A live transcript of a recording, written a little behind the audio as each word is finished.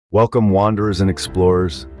Welcome, wanderers and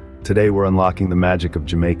explorers. Today we're unlocking the magic of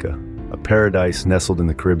Jamaica, a paradise nestled in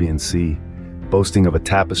the Caribbean Sea, boasting of a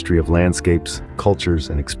tapestry of landscapes, cultures,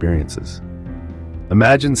 and experiences.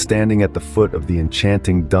 Imagine standing at the foot of the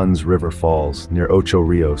enchanting Dunn's River Falls near Ocho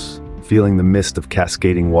Rios, feeling the mist of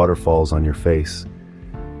cascading waterfalls on your face.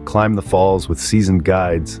 Climb the falls with seasoned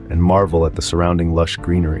guides and marvel at the surrounding lush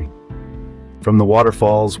greenery. From the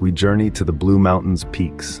waterfalls, we journey to the Blue Mountains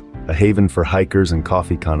peaks, a haven for hikers and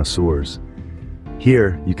coffee connoisseurs.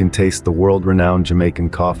 Here, you can taste the world-renowned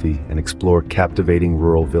Jamaican coffee and explore captivating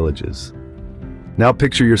rural villages. Now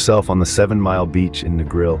picture yourself on the 7-mile beach in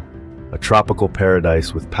Negril, a tropical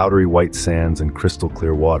paradise with powdery white sands and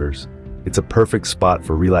crystal-clear waters. It's a perfect spot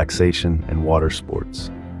for relaxation and water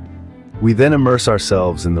sports. We then immerse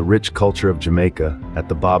ourselves in the rich culture of Jamaica at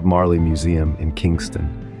the Bob Marley Museum in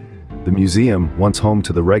Kingston. The museum, once home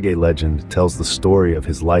to the reggae legend, tells the story of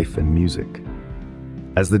his life and music.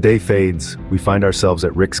 As the day fades, we find ourselves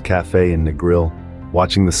at Rick's Cafe in Negril,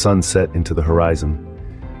 watching the sun set into the horizon.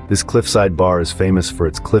 This cliffside bar is famous for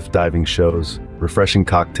its cliff diving shows, refreshing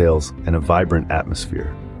cocktails, and a vibrant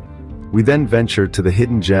atmosphere. We then venture to the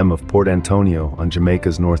hidden gem of Port Antonio on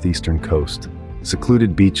Jamaica's northeastern coast.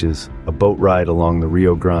 Secluded beaches, a boat ride along the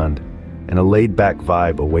Rio Grande, and a laid-back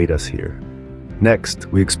vibe await us here. Next,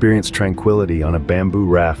 we experience tranquility on a bamboo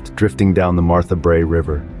raft drifting down the Martha Brae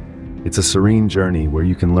River. It's a serene journey where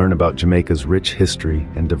you can learn about Jamaica's rich history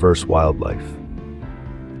and diverse wildlife.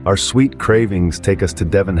 Our sweet cravings take us to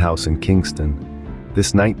Devon House in Kingston.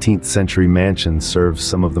 This 19th century mansion serves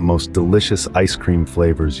some of the most delicious ice cream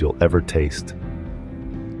flavors you'll ever taste.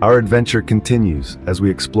 Our adventure continues as we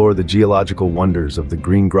explore the geological wonders of the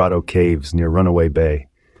Green Grotto Caves near Runaway Bay.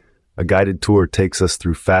 A guided tour takes us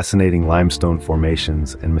through fascinating limestone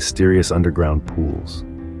formations and mysterious underground pools.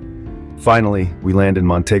 Finally, we land in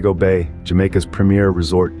Montego Bay, Jamaica's premier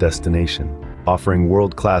resort destination. Offering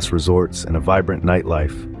world-class resorts and a vibrant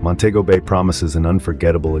nightlife, Montego Bay promises an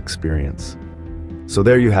unforgettable experience. So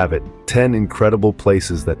there you have it, 10 incredible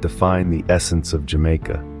places that define the essence of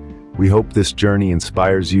Jamaica. We hope this journey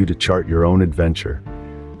inspires you to chart your own adventure.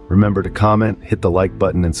 Remember to comment, hit the like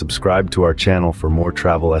button, and subscribe to our channel for more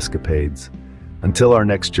travel escapades. Until our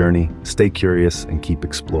next journey, stay curious and keep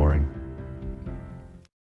exploring.